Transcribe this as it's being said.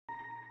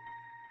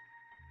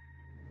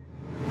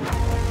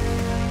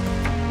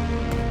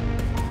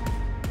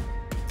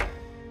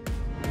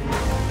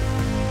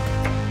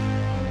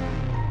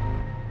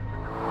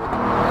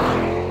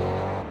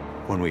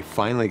when we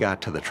finally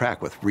got to the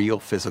track with real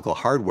physical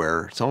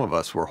hardware, some of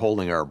us were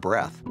holding our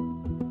breath.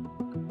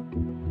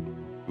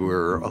 We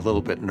were a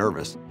little bit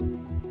nervous.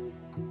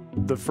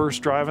 The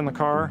first drive in the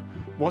car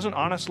wasn't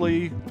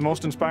honestly the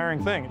most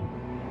inspiring thing.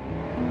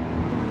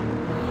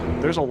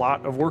 There's a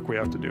lot of work we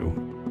have to do.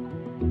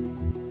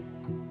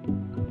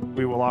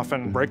 We will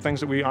often break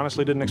things that we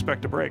honestly didn't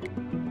expect to break.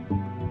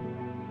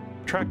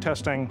 Track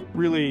testing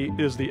really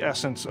is the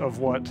essence of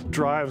what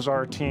drives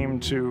our team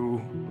to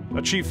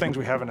achieve things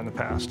we haven't in the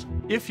past.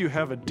 If you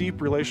have a deep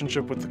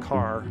relationship with the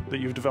car that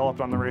you've developed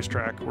on the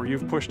racetrack, where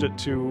you've pushed it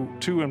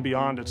to and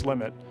beyond its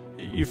limit,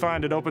 you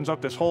find it opens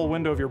up this whole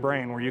window of your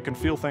brain where you can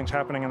feel things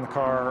happening in the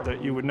car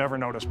that you would never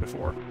notice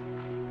before.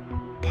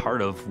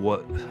 Part of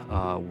what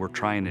we're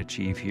trying to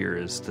achieve here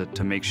is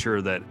to make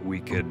sure that we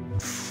could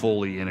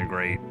fully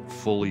integrate,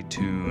 fully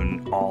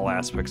tune all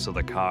aspects of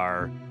the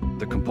car.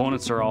 The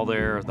components are all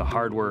there, the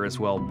hardware is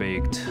well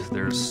baked,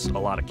 there's a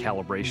lot of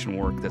calibration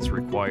work that's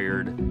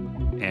required,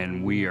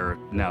 and we are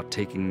now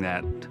taking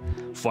that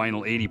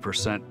final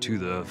 80% to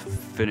the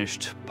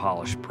finished,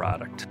 polished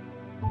product.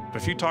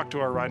 If you talk to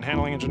our ride and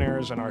handling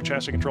engineers and our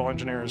chassis control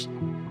engineers,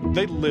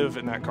 they live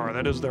in that car.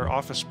 That is their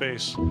office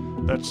space.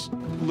 That's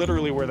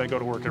literally where they go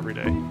to work every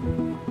day.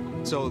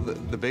 So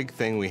the big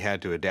thing we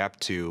had to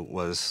adapt to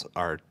was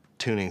our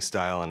tuning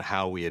style and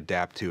how we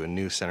adapt to a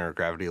new center of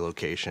gravity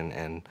location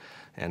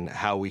and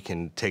how we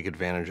can take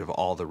advantage of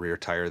all the rear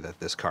tire that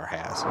this car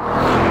has.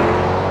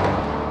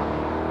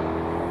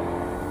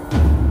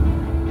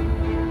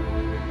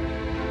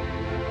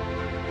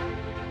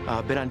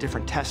 Been on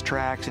different test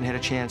tracks and had a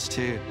chance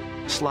to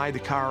slide the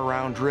car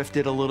around,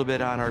 drifted a little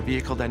bit on our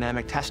vehicle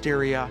dynamic test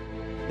area.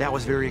 That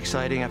was very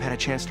exciting. I've had a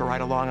chance to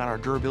ride along on our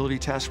durability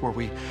test where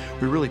we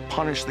really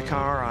punished the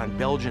car on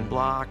Belgian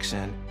blocks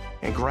and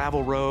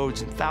gravel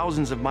roads and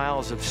thousands of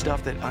miles of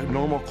stuff that a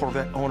normal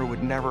Corvette owner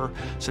would never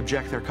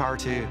subject their car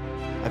to.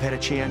 I've had a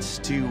chance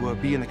to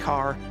be in the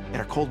car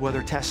at a cold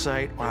weather test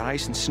site on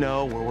ice and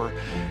snow where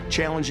we're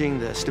challenging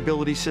the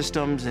stability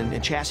systems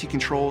and chassis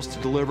controls to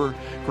deliver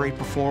great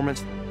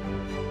performance.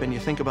 And you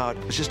think about,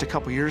 it was just a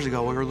couple years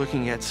ago, we were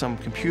looking at some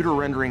computer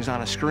renderings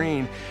on a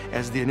screen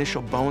as the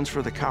initial bones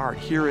for the car.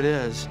 Here it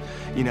is,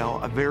 you know,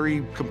 a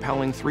very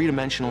compelling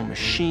three-dimensional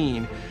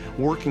machine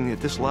working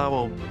at this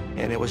level.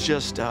 And it was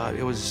just,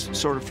 it was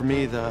sort of, for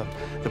me, the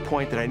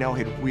point that I know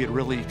we had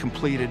really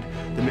completed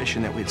the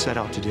mission that we'd set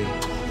out to do.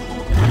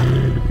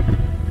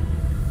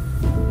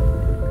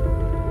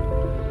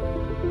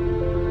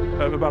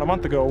 About a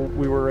month ago,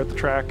 we were at the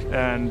track,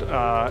 and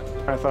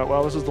I thought,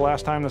 well, this is the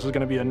last time this is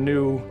going to be a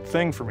new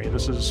thing for me.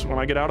 This is, when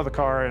I get out of the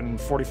car in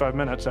 45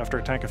 minutes after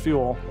a tank of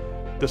fuel,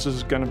 this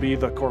is going to be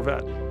the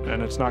Corvette.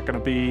 And it's not going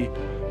to be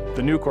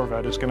the new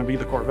Corvette, it's going to be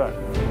the Corvette.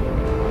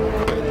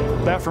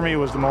 That, for me,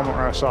 was the moment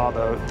where I saw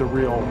the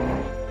real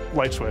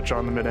light switch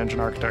on the mid-engine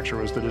architecture,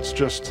 was that it's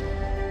just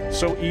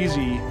so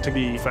easy to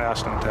be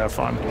fast and to have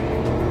fun.